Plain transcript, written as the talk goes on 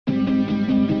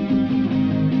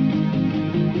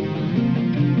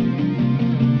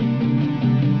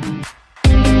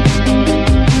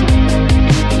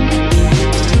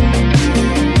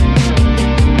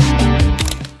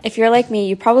If you're like me,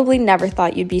 you probably never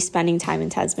thought you'd be spending time in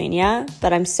Tasmania,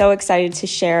 but I'm so excited to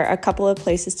share a couple of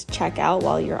places to check out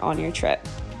while you're on your trip.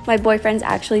 My boyfriend's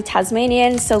actually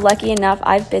Tasmanian, so lucky enough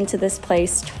I've been to this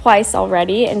place twice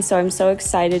already, and so I'm so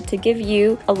excited to give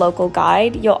you a local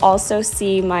guide. You'll also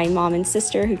see my mom and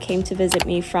sister who came to visit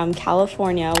me from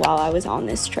California while I was on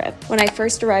this trip. When I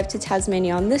first arrived to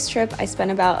Tasmania on this trip, I spent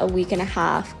about a week and a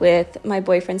half with my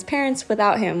boyfriend's parents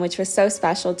without him, which was so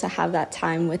special to have that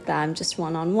time with them just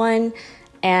one-on-one,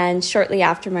 and shortly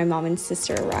after my mom and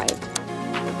sister arrived.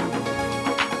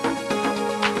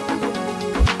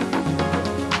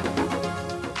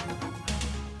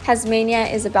 Tasmania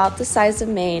is about the size of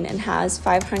Maine and has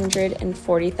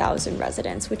 540,000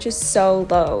 residents, which is so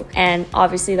low. And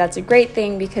obviously that's a great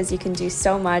thing because you can do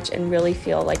so much and really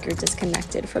feel like you're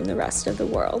disconnected from the rest of the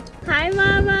world. Hi,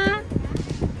 Mama!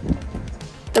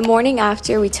 The morning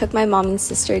after, we took my mom and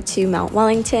sister to Mount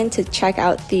Wellington to check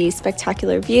out the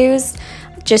spectacular views.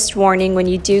 Just warning, when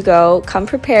you do go, come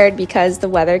prepared because the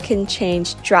weather can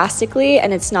change drastically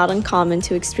and it's not uncommon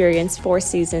to experience 4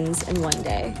 seasons in one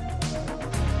day.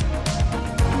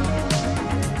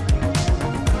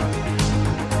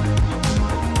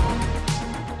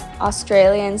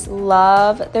 Australians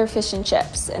love their fish and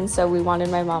chips, and so we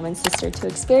wanted my mom and sister to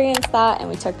experience that, and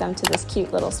we took them to this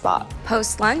cute little spot.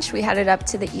 Post-lunch, we headed up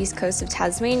to the east coast of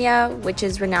Tasmania, which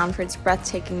is renowned for its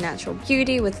breathtaking natural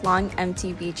beauty with long,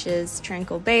 empty beaches,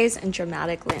 tranquil bays, and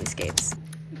dramatic landscapes.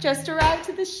 Just arrived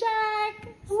to the shack.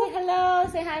 Say hello.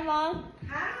 Say hi, Mom.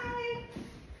 Hi.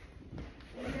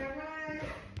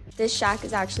 This shack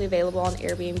is actually available on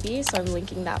Airbnb, so I'm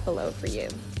linking that below for you.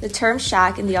 The term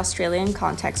shack in the Australian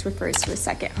context refers to a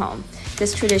second home.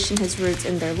 This tradition has roots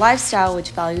in their lifestyle,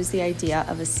 which values the idea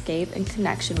of escape and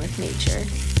connection with nature.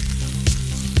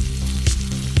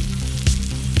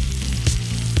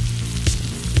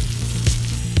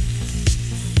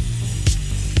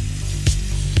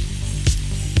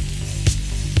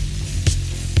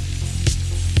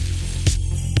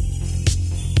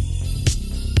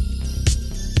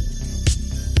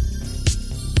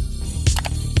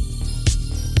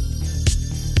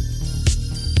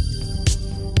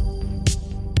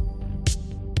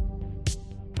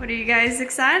 What are you guys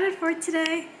excited for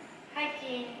today?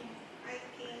 Hiking.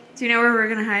 Do you know where we're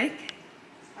gonna hike?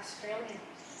 Australia.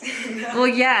 Well,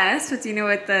 yes, but do you know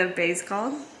what the bay's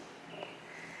called?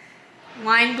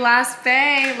 Wineglass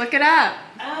Bay. Look it up.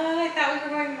 Oh, I thought we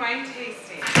were going wine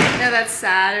tasting. No, that's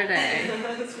Saturday.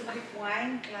 It's like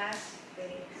wine glass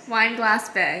face.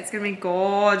 Wineglass Bay. It's gonna be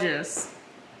gorgeous.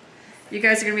 You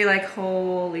guys are gonna be like,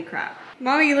 holy crap.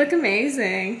 Mommy, you look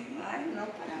amazing.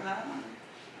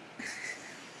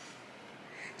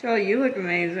 Joel, you look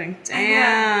amazing.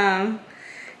 Damn.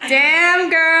 Damn,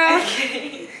 girl.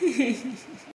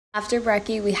 After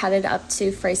brekkie, we headed up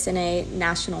to Freycinet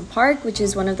National Park, which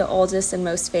is one of the oldest and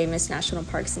most famous national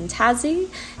parks in Tassie.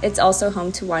 It's also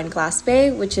home to Wineglass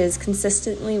Bay, which is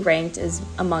consistently ranked as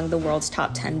among the world's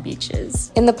top 10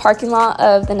 beaches. In the parking lot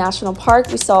of the national park,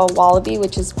 we saw a wallaby,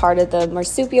 which is part of the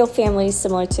marsupial family,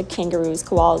 similar to kangaroos,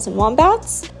 koalas, and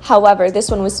wombats. However, this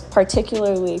one was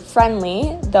particularly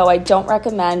friendly, though I don't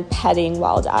recommend petting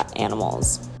wild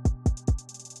animals.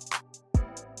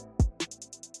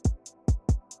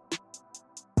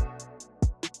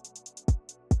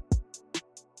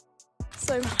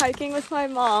 So I'm hiking with my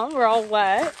mom, we're all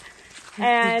wet,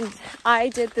 and I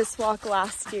did this walk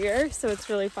last year, so it's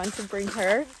really fun to bring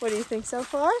her. What do you think so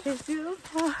far? It's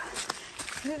beautiful.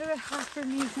 It's a little bit hot for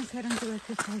me since I don't do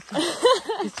exercise.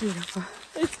 It's beautiful.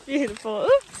 It's beautiful.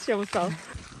 Oops, show myself.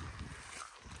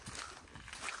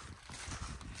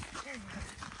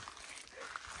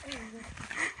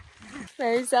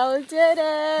 Marizella did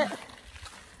it!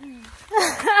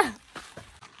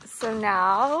 So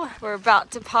now we're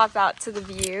about to pop out to the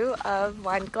view of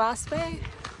Wineglass Bay.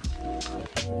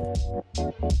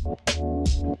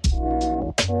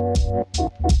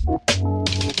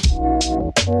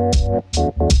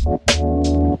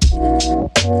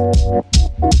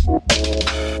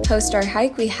 Post our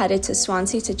hike, we headed to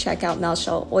Swansea to check out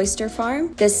Melshell Oyster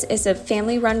Farm. This is a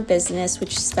family-run business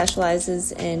which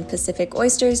specializes in Pacific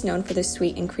oysters, known for their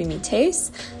sweet and creamy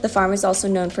taste. The farm is also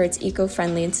known for its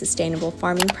eco-friendly and sustainable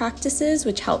farming practices,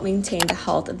 which help maintain the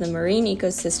health of the marine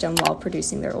ecosystem while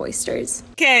producing their oysters.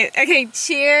 Okay,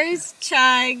 cheers,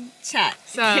 chug, chug.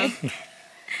 So,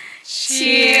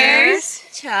 cheers,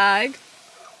 chug,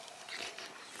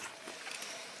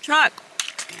 chug.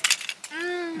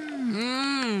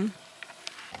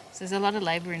 there's a lot of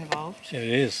labour involved. It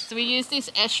is. So we use this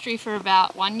estuary for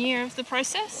about 1 year of the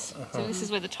process. So this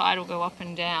is where the tide will go up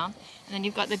and down. And then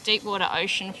you've got the deep water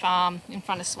ocean farm in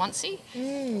front of Swansea.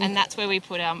 And that's where we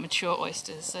put our mature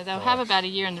oysters. So they'll have about a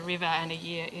year in the river and a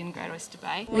year in Great Oyster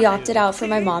Bay. We opted out for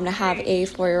my mom to have a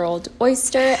 4-year-old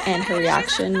oyster, and her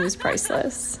reaction was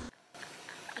priceless.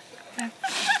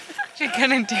 She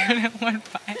couldn't do it in one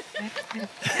bite.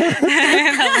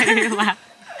 I'll let you laugh.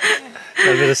 A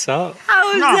bit of salt.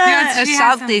 How was that? It's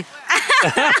salty.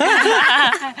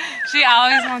 She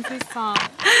always wants a salt.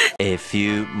 A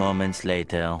few moments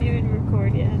later. You didn't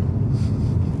record yet.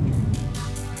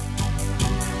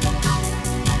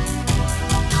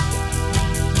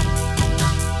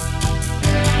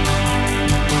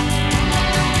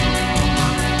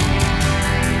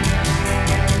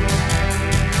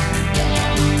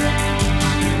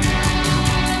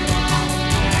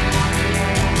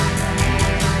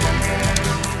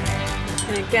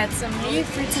 Got some meat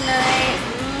for tonight.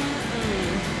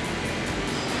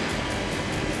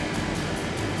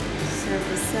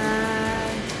 Serve aside.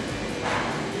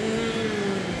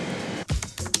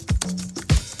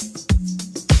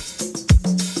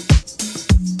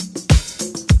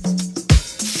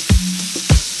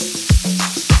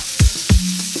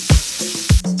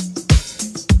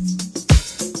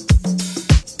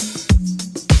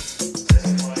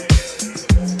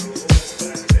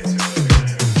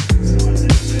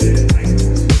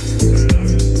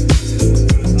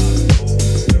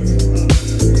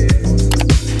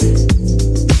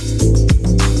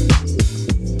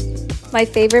 My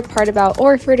favorite part about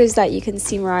Orford is that you can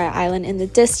see Mariah Island in the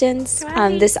distance.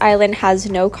 This island has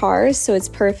no cars, so it's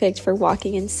perfect for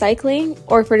walking and cycling.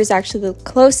 Orford is actually the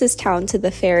closest town to the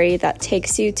ferry that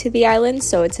takes you to the island,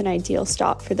 so it's an ideal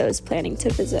stop for those planning to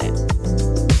visit.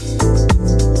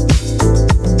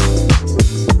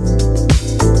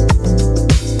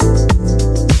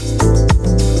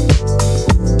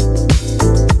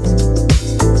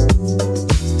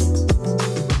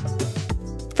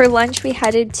 For lunch, we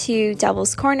headed to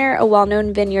Devil's Corner, a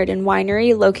well-known vineyard and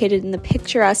winery located in the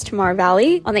picturesque Tamar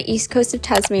Valley. On the east coast of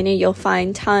Tasmania, you'll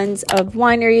find tons of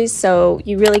wineries, so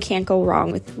you really can't go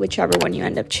wrong with whichever one you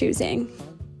end up choosing.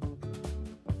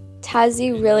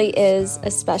 Tassie really is a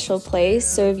special place,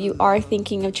 so if you are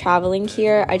thinking of traveling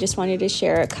here, I just wanted to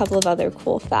share a couple of other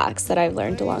cool facts that I've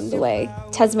learned along the way.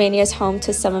 Tasmania is home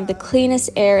to some of the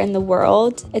cleanest air in the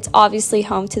world. It's obviously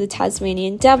home to the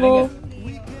Tasmanian devil.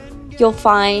 You'll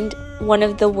find one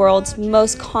of the world's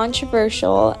most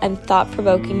controversial and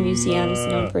thought-provoking museums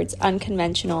known for its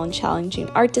unconventional and challenging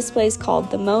art displays called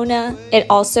the Mona. It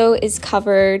also is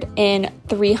covered in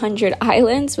 300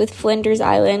 islands, with Flinders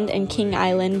Island and King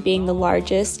Island being the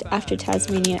largest after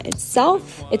Tasmania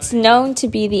itself. It's known to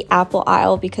be the Apple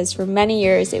Isle because for many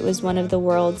years it was one of the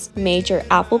world's major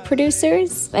apple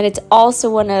producers, and it's also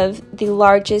one of the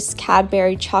largest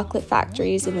Cadbury chocolate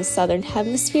factories in the southern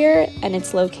hemisphere, and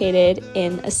it's located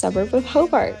in a suburb of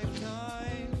Hobart.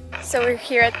 So we're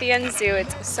here at the Unzoo.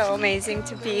 It's so amazing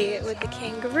to be with the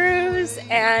kangaroos,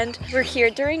 and we're here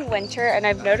during winter, and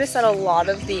I've noticed that a lot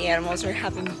of the animals are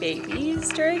having babies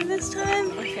during this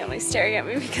time. My family's staring at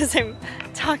me because I'm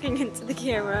talking into the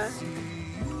camera.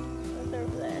 What's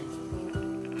over there?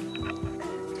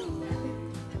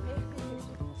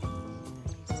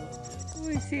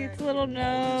 We see its little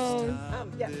nose.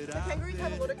 Yeah, the kangaroos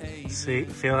have a lot of... See,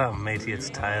 feel how meaty its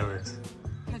tail is.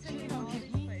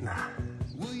 Nah.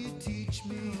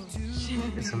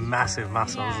 It's a massive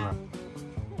muscle, isn't it?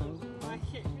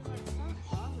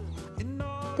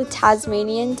 The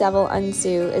Tasmanian Devil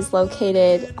Unzoo is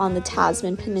located on the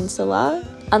Tasman Peninsula.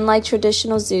 Unlike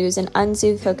traditional zoos, an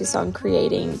Unzoo focuses on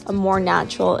creating a more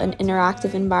natural and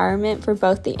interactive environment for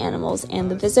both the animals and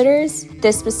the visitors.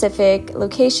 This specific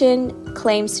location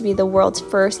claims to be the world's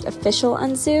first official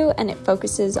Unzoo, and it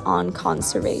focuses on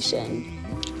conservation.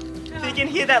 So you can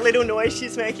hear that little noise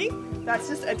she's making. That's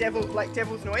just a devil's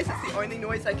noise. It's the only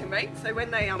noise they can make. So when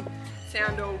they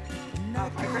sound all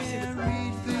aggressive,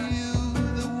 it's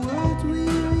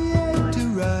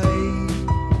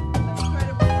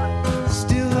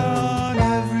Still on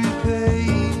every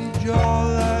page, all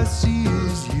I see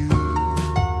is you.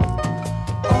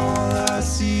 All I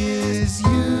see is you.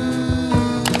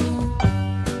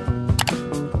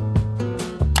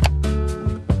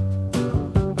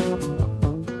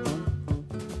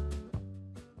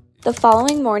 The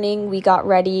following morning, we got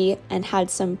ready and had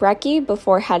some brekkie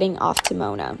before heading off to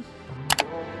Mona.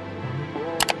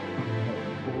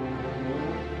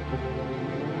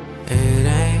 It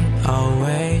ain't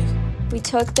always We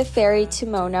took the ferry to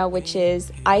Mona, which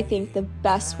is, I think, the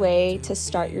best way to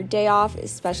start your day off,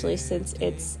 especially since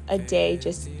it's a day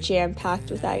just jam-packed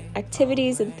with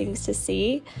activities and things to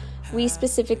see. We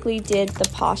specifically did the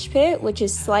Posh Pit, which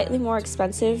is slightly more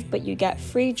expensive, but you get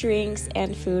free drinks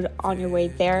and food on your way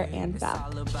there and back.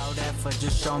 All about effort,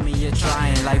 just show me you're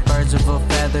trying. Like birds of a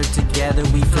feather, together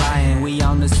we flying. We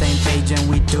on the same page and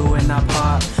we doing our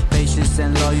part. Patience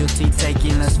and loyalty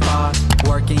taking us far.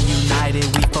 Working united,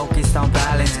 we focused on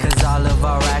balance. Cause all of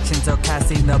our actions are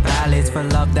casting the ballots. For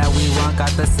love that we want,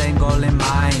 got the same goal in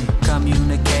mind.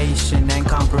 Communication and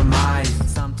compromise.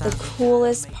 The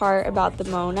coolest part about the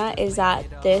Mona is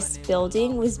that this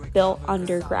building was built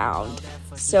underground.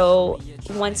 So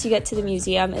once you get to the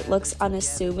museum, it looks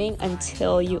unassuming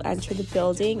until you enter the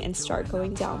building and start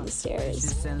going down the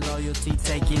stairs. And loyalty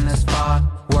taking us far.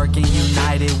 Working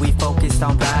united, we focused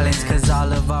on balance. Cause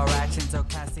all of our actions are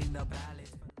casting the balance.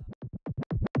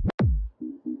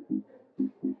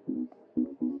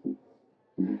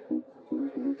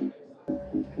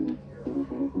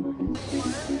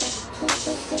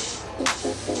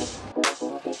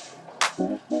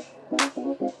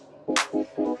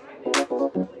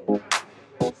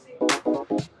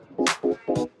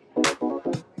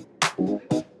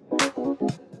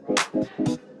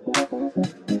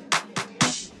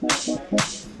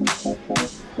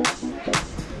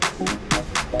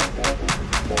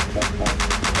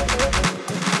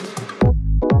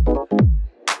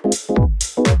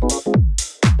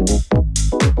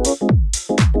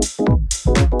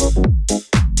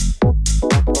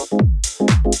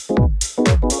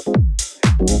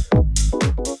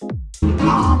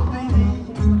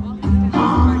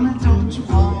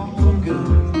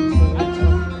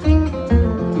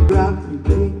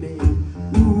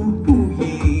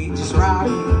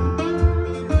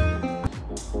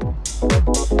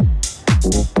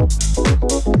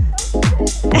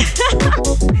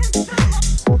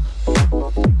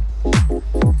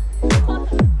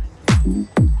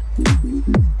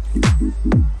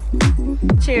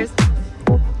 Cheers.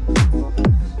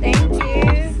 Thank you.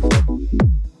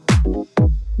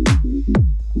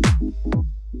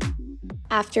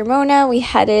 After Mona, we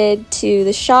headed to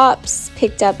the shops,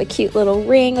 picked up a cute little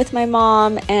ring with my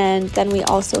mom, and then we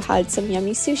also had some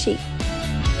yummy sushi.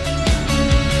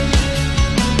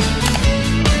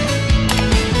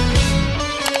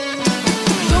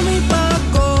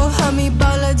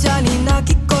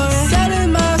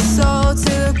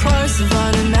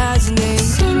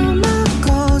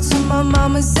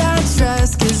 Mama's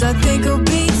address, cause I think I'll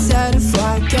be sad if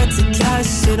I get to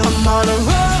cash it. I'm on a roll.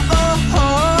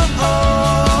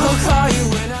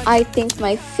 I think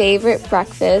my favorite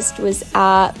breakfast was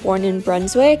at Born in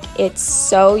Brunswick. It's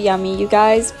so yummy, you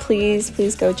guys. Please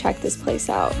go check this place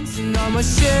out. I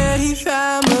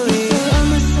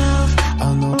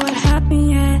don't know what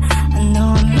happened yet. I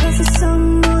know I'm meant for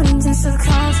someone in terms of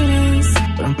confidence,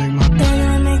 but I'm paying my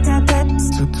better make that bet.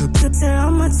 Put it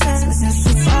on my test. Since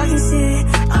we're talking shit,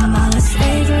 I'm on his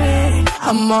favorite.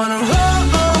 I'm on a roll.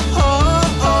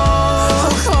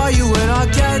 I'll call you when I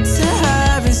get to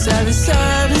heaven.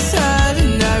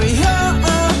 777 every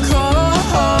call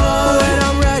when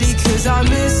I'm ready, cause I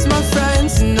miss my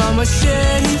friends and I'm a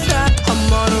shitty fan.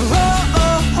 I'm on a roll.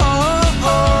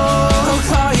 I'll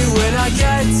call you when I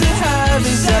get to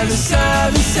heaven.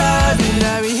 777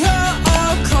 every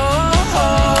call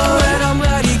when I'm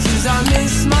ready, cause I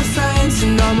miss my friends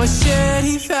and I'm a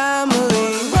shitty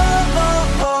family.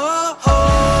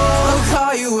 I'll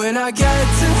call you when I get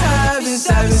to heaven.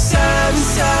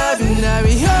 777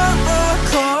 every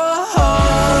call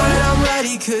when I'm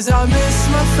ready, cause I miss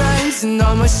my friends and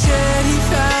I'm a shitty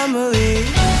family.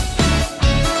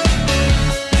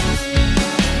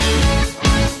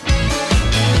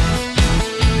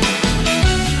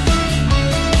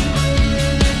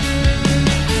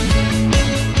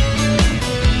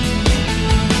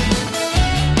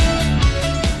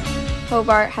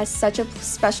 Hobart has such a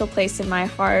special place in my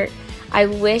heart. I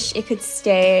wish it could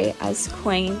stay as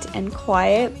quaint and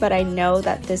quiet, but I know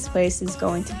that this place is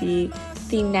going to be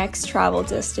the next travel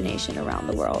destination around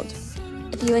the world.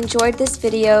 If you enjoyed this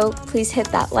video, please hit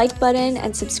that like button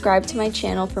and subscribe to my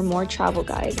channel for more travel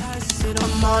guides.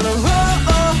 I'm on a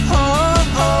roll.